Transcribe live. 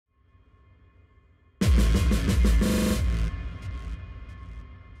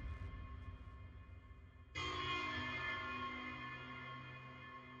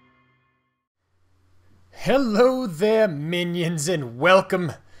Hello there, minions, and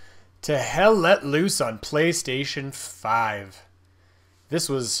welcome to Hell Let Loose on PlayStation 5. This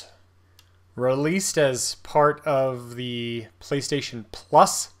was released as part of the PlayStation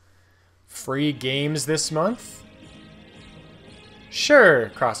Plus free games this month. Sure,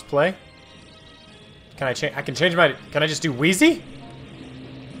 crossplay. Can I change? I can change my. Can I just do Wheezy?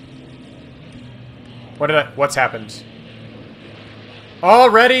 What's happened?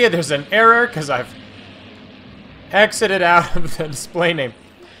 Already, there's an error because I've exited out of the display name.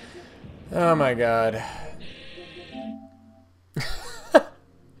 Oh my god.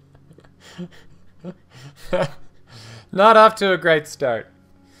 Not off to a great start.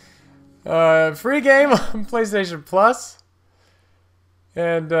 Free game on PlayStation Plus.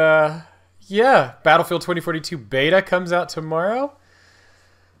 And, yeah, Battlefield 2042 beta comes out tomorrow.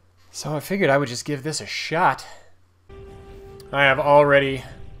 So I figured I would just give this a shot. I have already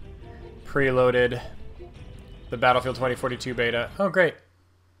preloaded the Battlefield 2042 beta. Oh, great.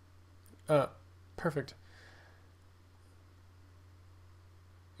 Perfect.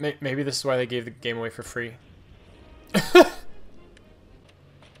 Maybe this is why they gave the game away for free. It's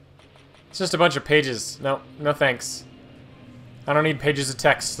just a bunch of pages. No thanks. I don't need pages of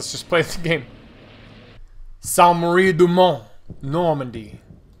text. Let's just play the game. Saint-Marie-du-Mont, Normandy.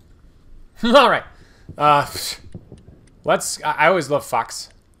 Alright. I always love Fox.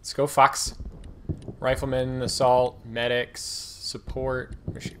 Let's go Fox. Rifleman, assault, medics, support.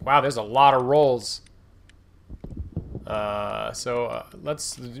 Wow, there's a lot of roles.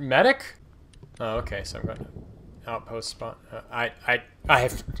 Let's medic. Oh, okay. So I'm going to outpost spot. I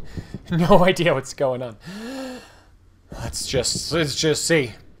have no idea what's going on. Let's just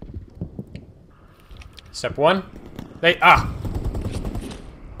see. Step one. They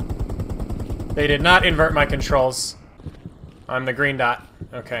did not invert my controls. I'm the green dot.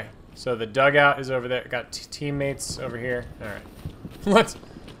 Okay. So the dugout is over there. Got teammates over here. All right.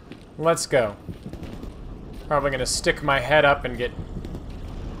 Let's go. Probably gonna stick my head up and get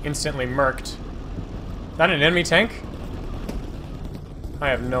instantly murked. Is that an enemy tank? I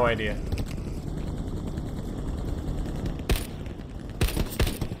have no idea.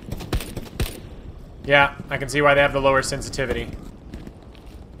 Yeah, I can see why they have the lower sensitivity.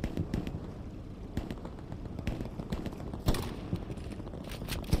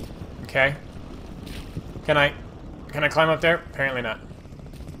 Okay. Can I climb up there? Apparently not.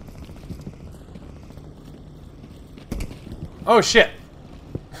 Oh shit.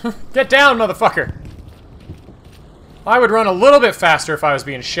 Get down, motherfucker. I would run a little bit faster if I was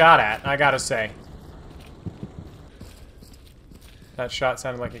being shot at, I gotta say. That shot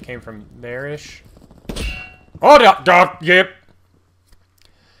sounded like it came from there-ish. Oh, yep.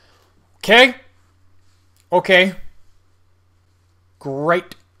 Okay. Okay.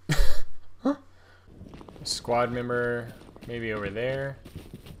 Great. Squad member, maybe over there.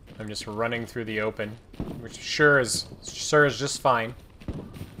 I'm just running through the open, which sure is just fine.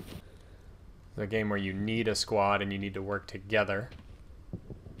 It's a game where you need a squad and you need to work together.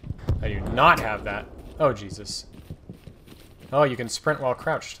 I do not have that. Oh, Jesus. Oh, you can sprint while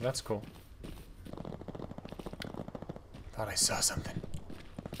crouched. That's cool. Thought I saw something.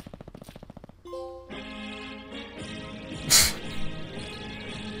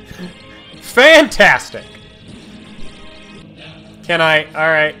 Fantastic! Can I?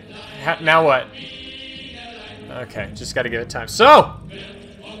 Alright. Now what? Okay, just gotta give it time. So!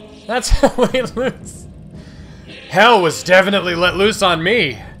 That's how we lose. Hell was definitely let loose on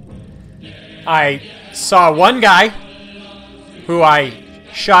me. I saw one guy who I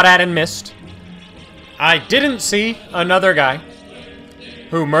shot at and missed. I didn't see another guy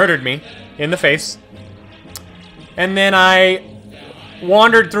who murdered me in the face. And then I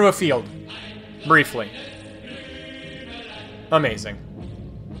wandered through a field. Briefly. Amazing.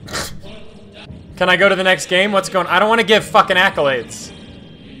 Can I go to the next game? What's going on? I don't want to give fucking accolades.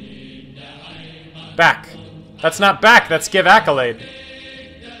 Back. That's not back, that's give accolade.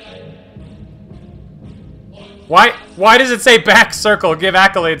 Why does it say back circle, give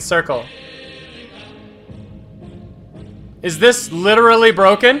accolade circle? Is this literally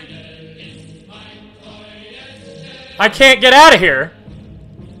broken? I can't get out of here.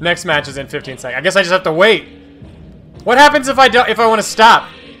 Next match is in 15 seconds. I guess I just have to wait. What happens if I want to stop?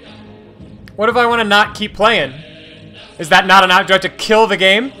 What if I want to not keep playing? Is that not an option? Do I have to kill the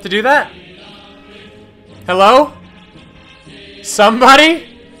game to do that? Hello?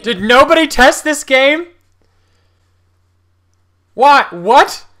 Somebody? Did nobody test this game? Why?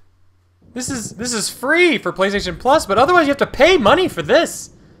 What? This is free for PlayStation Plus, but otherwise you have to pay money for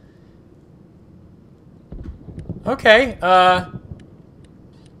this. Okay,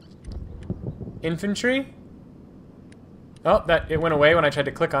 Infantry? Oh, it went away when I tried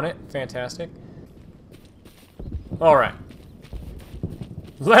to click on it. Fantastic. Alright.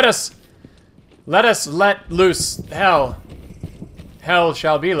 Let us let loose hell. Hell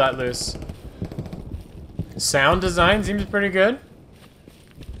shall be let loose. Sound design seems pretty good.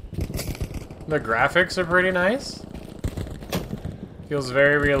 The graphics are pretty nice. Feels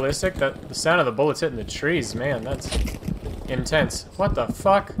very realistic. That the sound of the bullets hitting the trees, man, that's intense. What the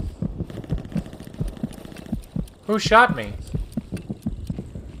fuck? Who shot me?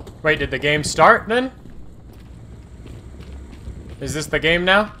 Wait, did the game start then? Is this the game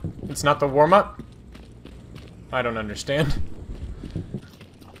now? It's not the warm-up? I don't understand.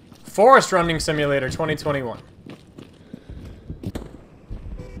 Forest Running Simulator 2021.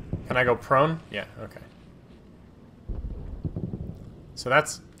 Can I go prone? Yeah, okay. So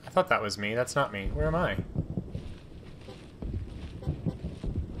that's... I thought that was me. That's not me. Where am I?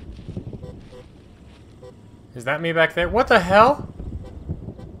 Is that me back there? What the hell?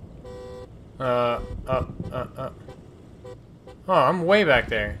 Oh, I'm way back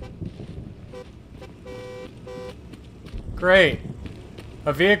there. Great.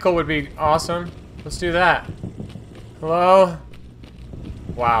 A vehicle would be awesome. Let's do that. Hello?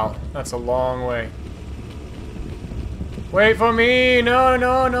 Wow, that's a long way. Wait for me! No,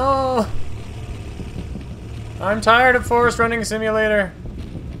 no, no! I'm tired of Forest Running Simulator.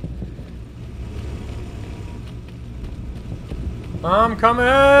 I'm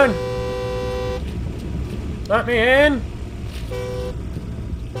coming! Let me in!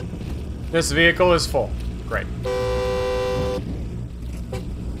 This vehicle is full. Great.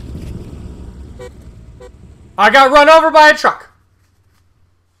 I got run over by a truck!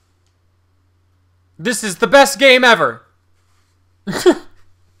 This is the best game ever!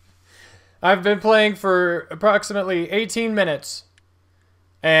 I've been playing for approximately 18 minutes.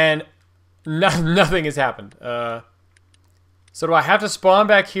 And nothing has happened. So do I have to spawn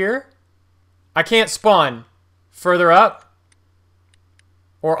back here? I can't spawn further up?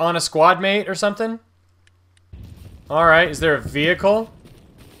 Or on a squad mate or something? Alright, is there a vehicle?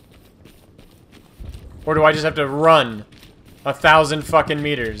 Or do I just have to run 1,000 fucking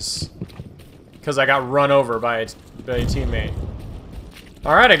meters? Because I got run over by a teammate.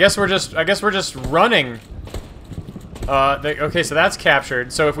 Alright, I guess we're just running. Okay, so that's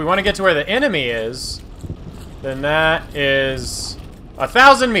captured. So if we want to get to where the enemy is, then that is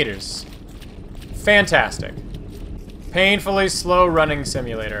 1,000 meters. Fantastic. Painfully slow running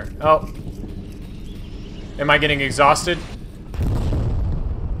simulator. Oh. Am I getting exhausted?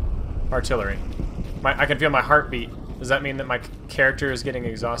 Artillery. I can feel my heartbeat. Does that mean that my character is getting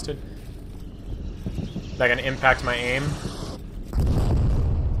exhausted? Is that gonna impact my aim?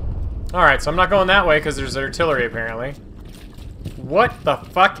 Alright, so I'm not going that way because there's artillery apparently. What the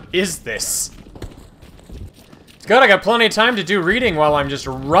fuck is this? It's good, I got plenty of time to do reading while I'm just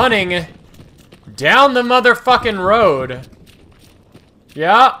running down the motherfucking road.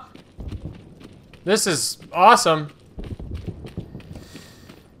 Yeah. This is awesome.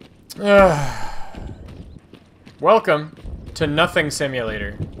 Welcome to Nothing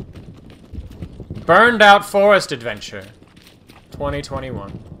Simulator. Burned Out Forest Adventure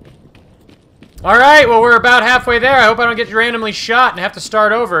 2021. Alright, well we're about halfway there. I hope I don't get randomly shot and have to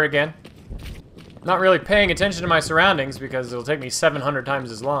start over again. Not really paying attention to my surroundings because it'll take me 700 times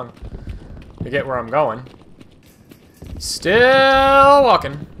as long to get where I'm going. Still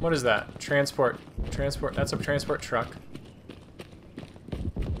walking. What is that? Transport. Transport. That's a transport truck.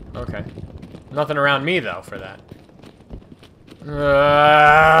 Okay. Nothing around me, though, for that.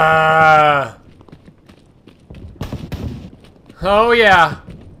 Oh, yeah.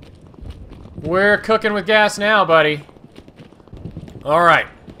 We're cooking with gas now, buddy. Alright.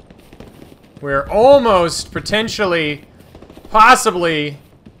 We're almost, potentially, possibly,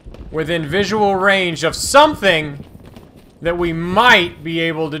 within visual range of something that we might be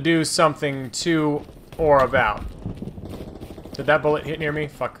able to do something to or about. Did that bullet hit near me?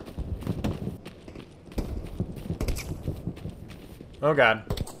 Fuck. Oh god.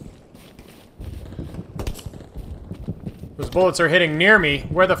 Those bullets are hitting near me.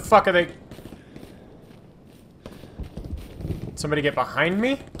 Where the fuck are they? Somebody get behind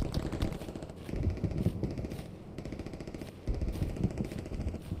me?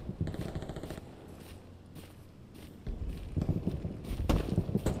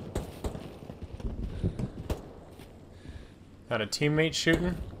 Got a teammate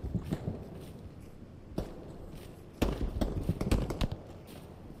shooting?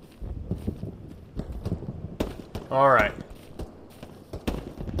 Alright.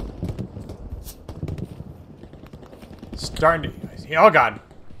 Starting to... Oh god.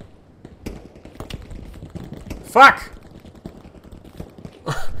 Fuck!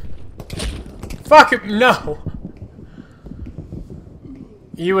 Fuck it, no!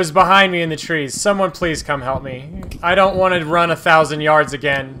 He was behind me in the trees. Someone please come help me. I don't want to run 1,000 yards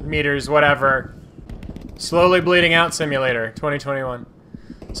again. Meters, whatever. Slowly bleeding out simulator, 2021.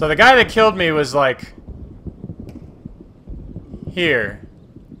 So the guy that killed me was like... here.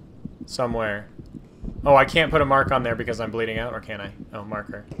 Somewhere. Oh, I can't put a mark on there because I'm bleeding out, or can I? Oh,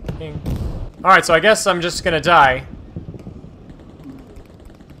 marker. Ding. Alright, so I guess I'm just gonna die.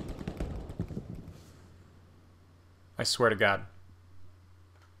 I swear to God.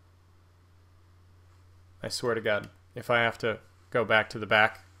 I swear to God. If I have to go back to the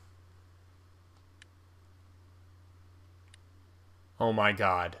back. Oh my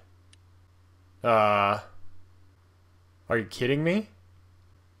God. Are you kidding me?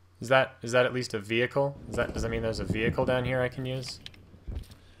 Is that at least a vehicle? Does that mean there's a vehicle down here I can use?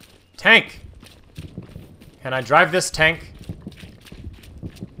 Tank! Can I drive this tank?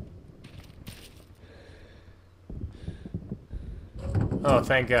 Oh,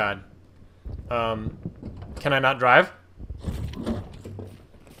 thank God. Can I not drive?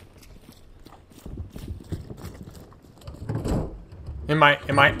 Am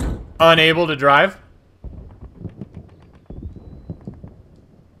I unable to drive?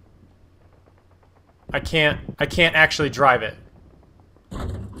 I can't actually drive it.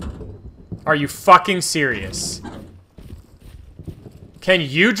 Are you fucking serious? Can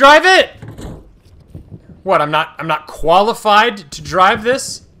you drive it? What, I'm not qualified to drive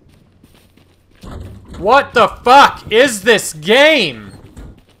this? What the fuck is this game?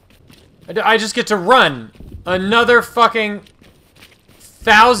 I just get to run another fucking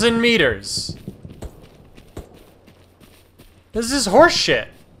 1,000 meters. This is horse shit.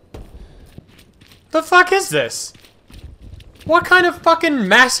 The fuck is this? What kind of fucking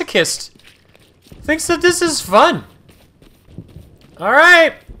masochist thinks that this is fun?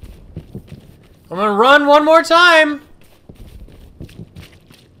 Alright. I'm gonna run one more time.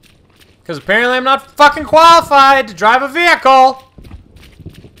 Because apparently I'm not fucking qualified to drive a vehicle.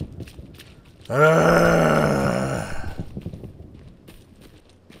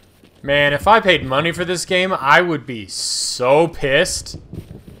 Man, if I paid money for this game, I would be so pissed.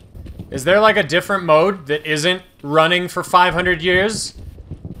 Is there like a different mode that isn't running for 500 years?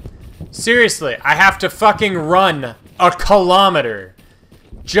 Seriously, I have to fucking run a kilometer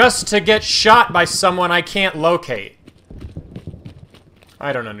just to get shot by someone I can't locate.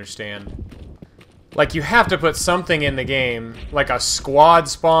 I don't understand. Like, you have to put something in the game, like a squad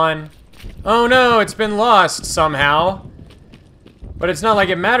spawn. Oh no, it's been lost somehow. But it's not like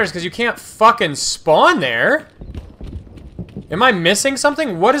it matters because you can't fucking spawn there. Am I missing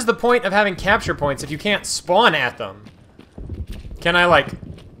something? What is the point of having capture points if you can't spawn at them? Can I, like,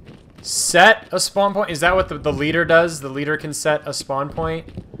 set a spawn point? Is that what the leader does? The leader can set a spawn point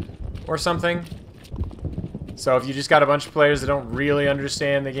or something? So if you just got a bunch of players that don't really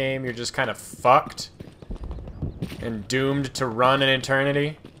understand the game, you're just kind of fucked and doomed to run an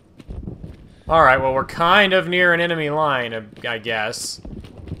eternity? Alright, well, we're kind of near an enemy line, I guess.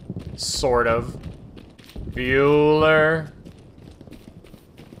 Sort of. Bueller.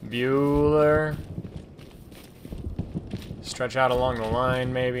 Bueller. Stretch out along the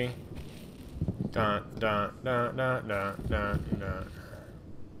line, maybe. Dun, dun, dun, dun, dun, dun, dun.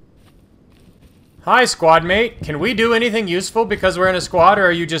 Hi, squad mate. Can we do anything useful because we're in a squad, or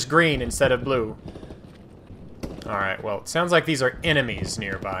are you just green instead of blue? Alright, well, it sounds like these are enemies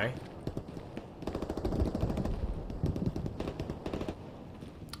nearby.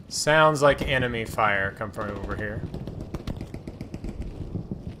 Sounds like enemy fire come from over here.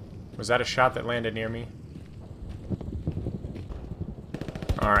 Was that a shot that landed near me?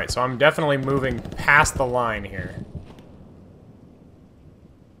 Alright, so I'm definitely moving past the line here.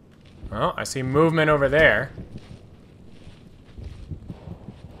 Well, I see movement over there.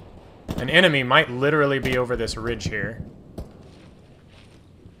 An enemy might literally be over this ridge here.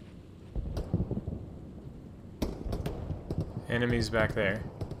 Enemies back there.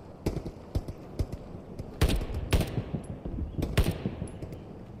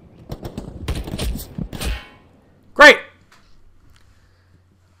 Great!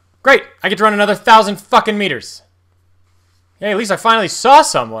 Great! I get to run another 1,000 fucking meters. Hey, at least I finally saw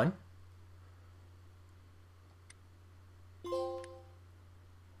someone.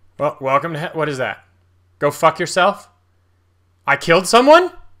 Well, welcome to what is that? Go fuck yourself? I killed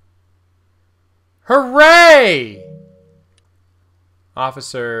someone? Hooray!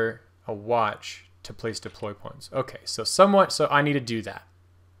 Officer, a watch to place deploy points. Okay, so so I need to do that.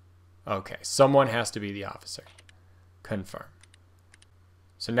 Okay, someone has to be the officer. Confirm.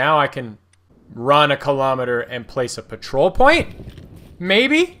 So now I can run a kilometer and place a patrol point?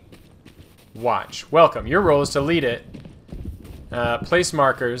 Maybe? Watch. Welcome. Your role is to lead it. Place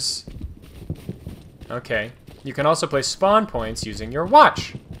markers. Okay. You can also place spawn points using your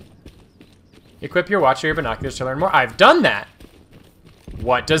watch. Equip your watch or your binoculars to learn more. I've done that.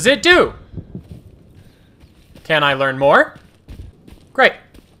 What does it do? Can I learn more? Great.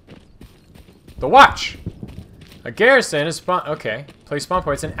 The watch. A garrison is spawn. Okay. Place spawn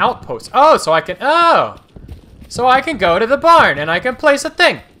points and outposts. Oh, so I can. Oh! So I can go to the barn and I can place a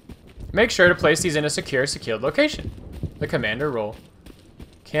thing. Make sure to place these in a secure, secured location. The commander role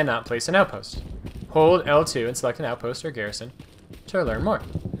cannot place an outpost. Hold L2 and select an outpost or garrison to learn more.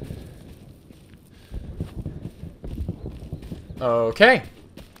 Okay.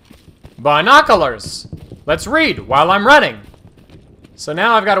 Binoculars. Let's read while I'm running. So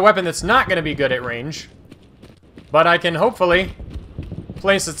now I've got a weapon that's not going to be good at range. But I can hopefully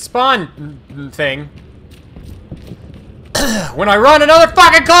place a spawn thing when I run another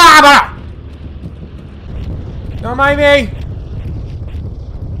fucking kilometer! Don't mind me.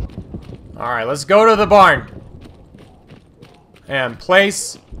 Alright, let's go to the barn. And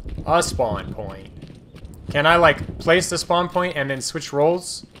place a spawn point. Can I, like, place the spawn point and then switch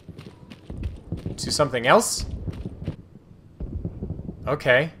roles to something else?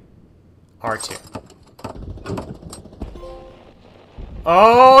 Okay. R2.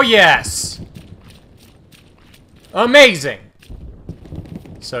 Oh, yes! Amazing!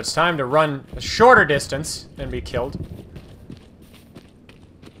 So it's time to run a shorter distance and be killed.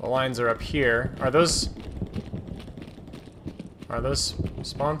 The lines are up here. Are those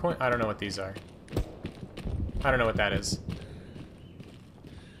spawn point? I don't know what these are. I don't know what that is.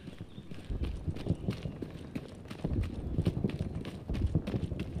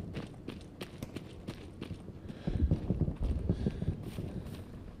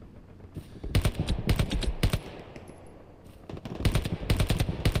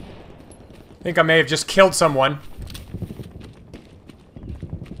 I think I may have just killed someone.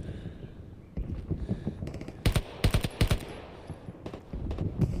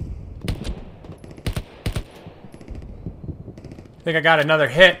 I think I got another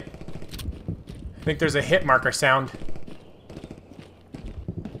hit. I think there's a hit marker sound.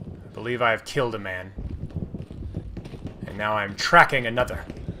 I believe I have killed a man. And now I'm tracking another.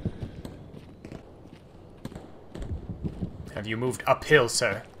 Have you moved uphill,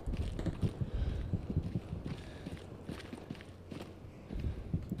 sir?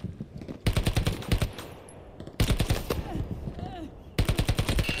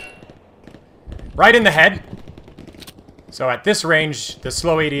 Right in the head. So at this range, the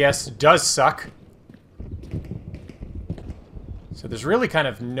slow ADS does suck. So there's really kind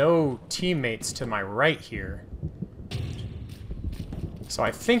of no teammates to my right here. So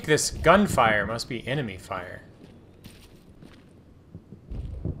I think this gunfire must be enemy fire.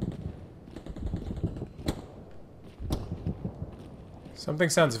 Something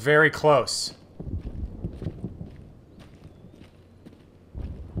sounds very close.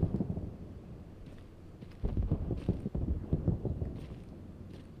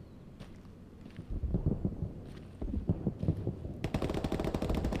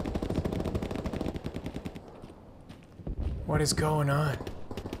 What is going on?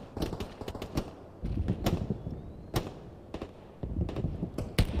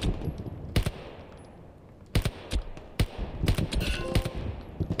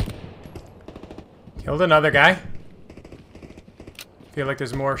 Killed another guy. Feel like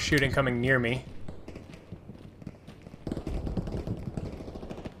there's more shooting coming near me.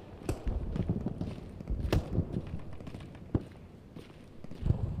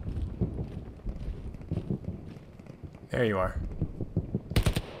 There you are.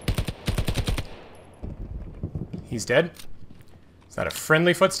 He's dead. Is that a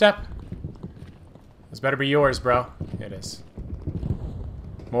friendly footstep? This better be yours, bro. It is.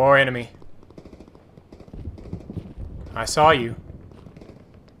 More enemy. I saw you.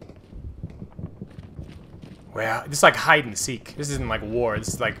 Well, this is like hide and seek. This isn't like war. This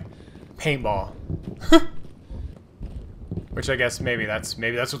is like paintball. Which I guess maybe that's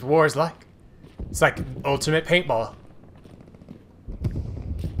what war is like. It's like ultimate paintball.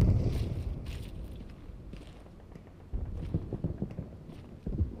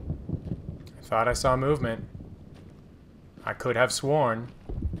 Thought I saw movement. I could have sworn.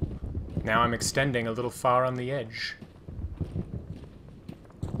 Now I'm extending a little far on the edge.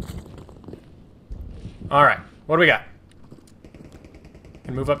 Alright, what do we got?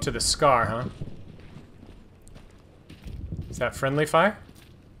 Can move up to the scar, huh? Is that friendly fire?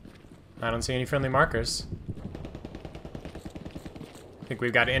 I don't see any friendly markers. think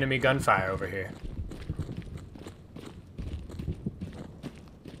we've got enemy gunfire over here.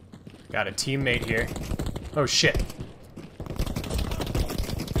 Got a teammate here. Oh shit.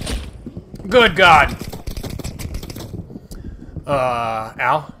 Good God.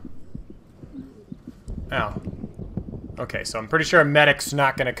 Ow. Ow. Okay, so I'm pretty sure a medic's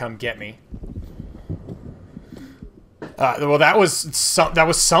not gonna come get me. Well, that was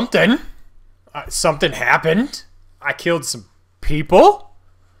something. Something happened. I killed some people.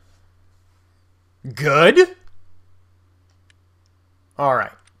 Good. All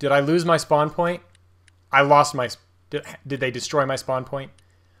right. Did I lose my spawn point? I lost my... Did they destroy my spawn point?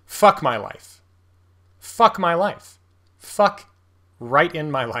 Fuck my life. Fuck my life. Fuck right in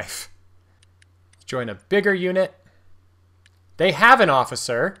my life. Let's join a bigger unit. They have an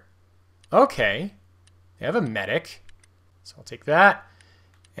officer. Okay. They have a medic. So I'll take that.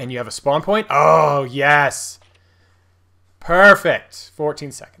 And you have a spawn point? Oh, yes. Perfect.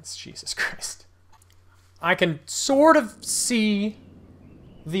 14 seconds. Jesus Christ. I can sort of see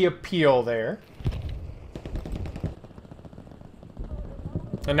the appeal there.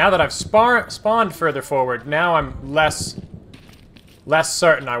 And now that I've spawned further forward, now I'm less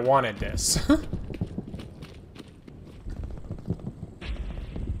certain I wanted this.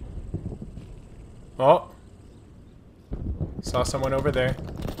 Oh. Saw someone over there.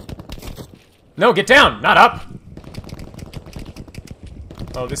 No, get down! Not up!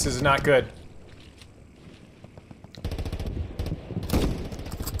 Oh, this is not good.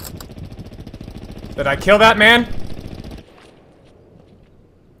 Did I kill that man?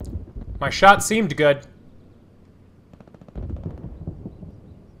 My shot seemed good.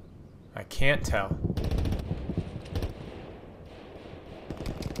 I can't tell.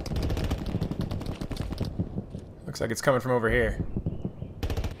 Looks like it's coming from over here.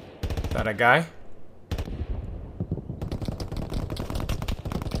 Is that a guy?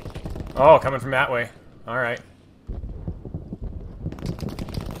 Oh, coming from that way. Alright.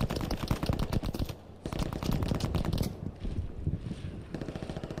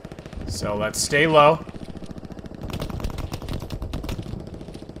 So let's stay low.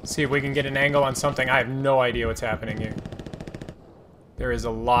 See if we can get an angle on something. I have no idea what's happening here. There is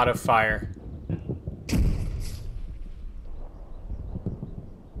a lot of fire.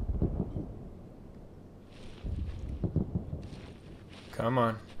 Come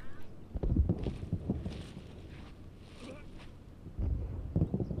on.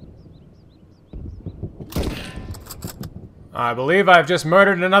 I believe I've just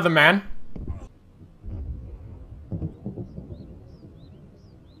murdered another man.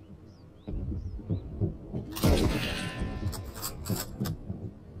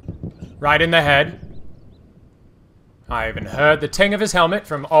 Right in the head. I even heard the ting of his helmet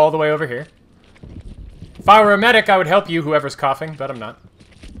from all the way over here. If I were a medic, I would help you, whoever's coughing, but I'm not.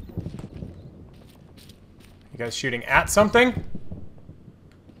 You guys shooting at something?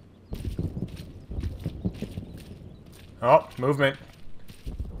 Oh, movement.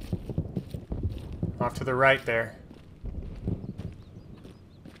 Off to the right there.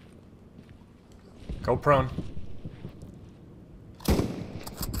 Go prone.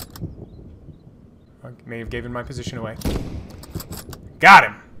 I may have given my position away. Got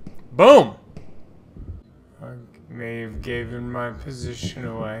him! Boom! I may have given my position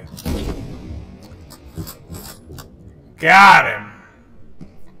away. Got him!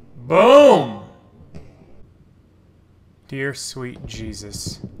 Boom! Dear sweet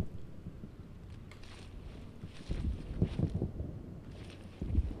Jesus.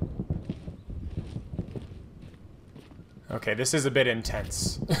 Okay, this is a bit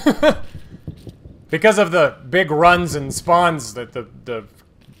intense. Because of the big runs and spawns, that the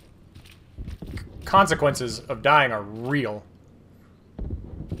consequences of dying are real.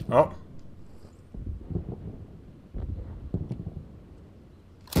 Oh.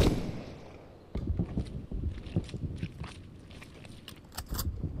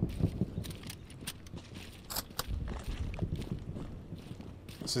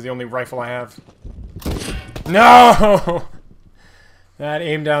 This is the only rifle I have. No! That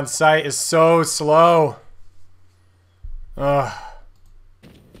aim down sight is so slow. Ugh.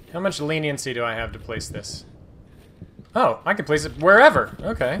 How much leniency do I have to place this? Oh, I can place it wherever.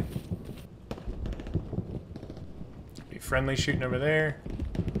 Okay. Be friendly shooting over there.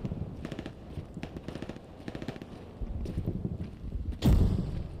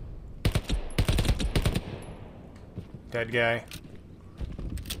 Dead guy.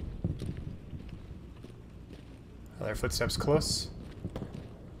 Are there footsteps close?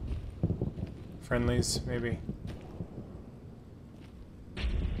 Friendlies, maybe.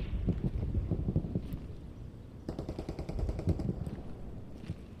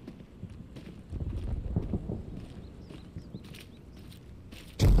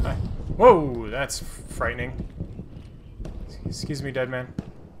 Hi. Whoa, that's frightening. Excuse me, dead man.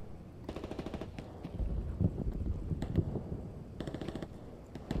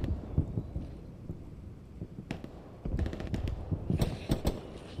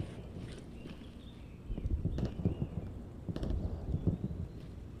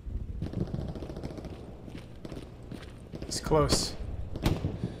 It's close.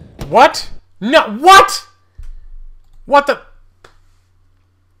 What? No, what? What the?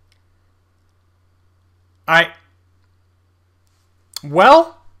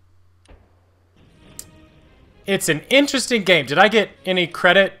 Well, it's an interesting game. Did I get any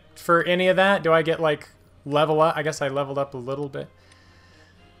credit for any of that? Do I get, like, level up? I guess I leveled up a little bit.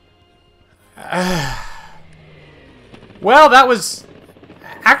 Well, that was...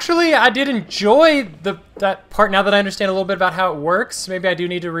 Actually, I did enjoy that part now that I understand a little bit about how it works. Maybe I do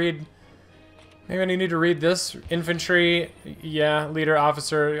need to read... Maybe I need to read this. Infantry, yeah. Leader,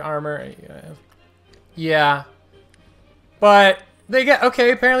 officer, armor, yeah. But they get...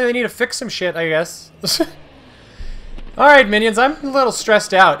 Okay, apparently they need to fix some shit, I guess. Alright, minions, I'm a little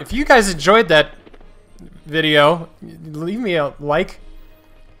stressed out. If you guys enjoyed that video, leave me a like.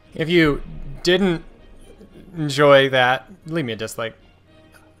 If you didn't enjoy that, leave me a dislike.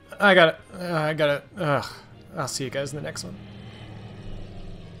 I'll see you guys in the next one.